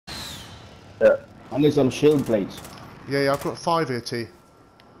Yeah. I need some shield plates. Yeah, I've got 5 here, T.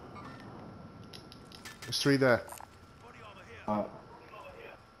 There's 3 there.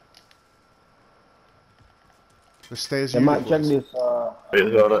 The stairs They you might check this.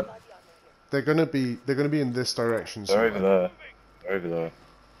 They're gonna be in this direction. They're over somewhere. there. They're over there.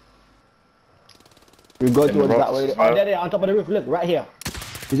 We go In the towards that rocks way. as well. Oh, there, on top of the roof. Look, right here.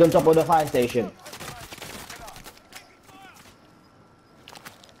 He's on top of the fire station.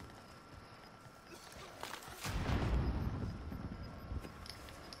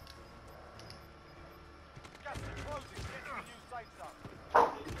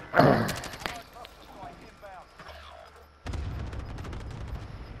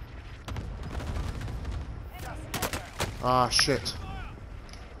 Ah, shit.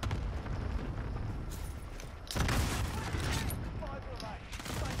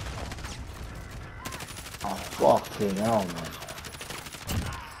 Oh, fucking hell, man.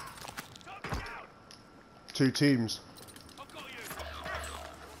 2 teams.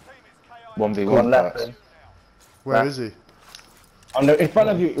 1v1 left. Where is he? On the, in front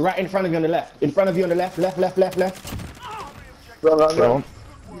of you, right in front of you on the left. In front of you on the left, left. Run.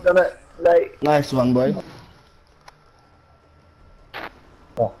 You done it, late. Nice one, boy.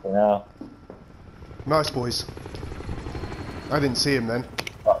 Fucking hell. Nice, boys. I didn't see him then.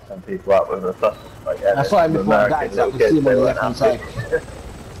 Fuck some people up with a fuss. Like, yeah, I saw him before I died, so I could see him on the left hand side. I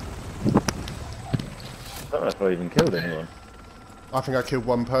don't know if I even killed anyone. I think I killed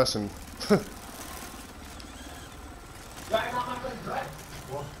 1 person.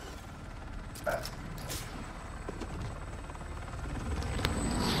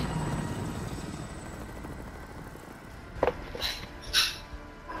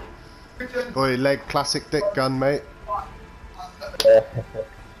 Boy, leg classic dick gun, mate.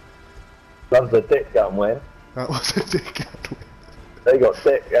 Loves a dick gun, Wayne. That was a dick gun. They got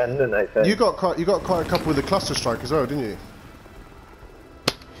dick gun, didn't they? Finn? You got quite a couple with the cluster strike as well, didn't you?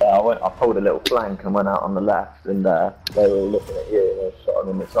 Yeah, I pulled a little flank and went out on the left, and they were all looking at you, and I shot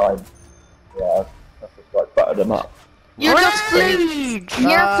them in the side. Yeah, I just like buttered them up. You got flukes!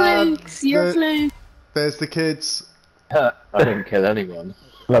 You're flukes! You're flukes! There's the kids. I didn't kill anyone.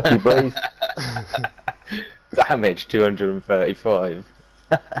 Lucky boys. Damage 235.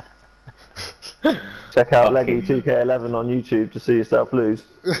 Check out Leggy 2K11 on YouTube to see yourself lose.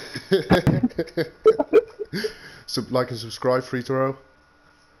 Like and subscribe, free to row.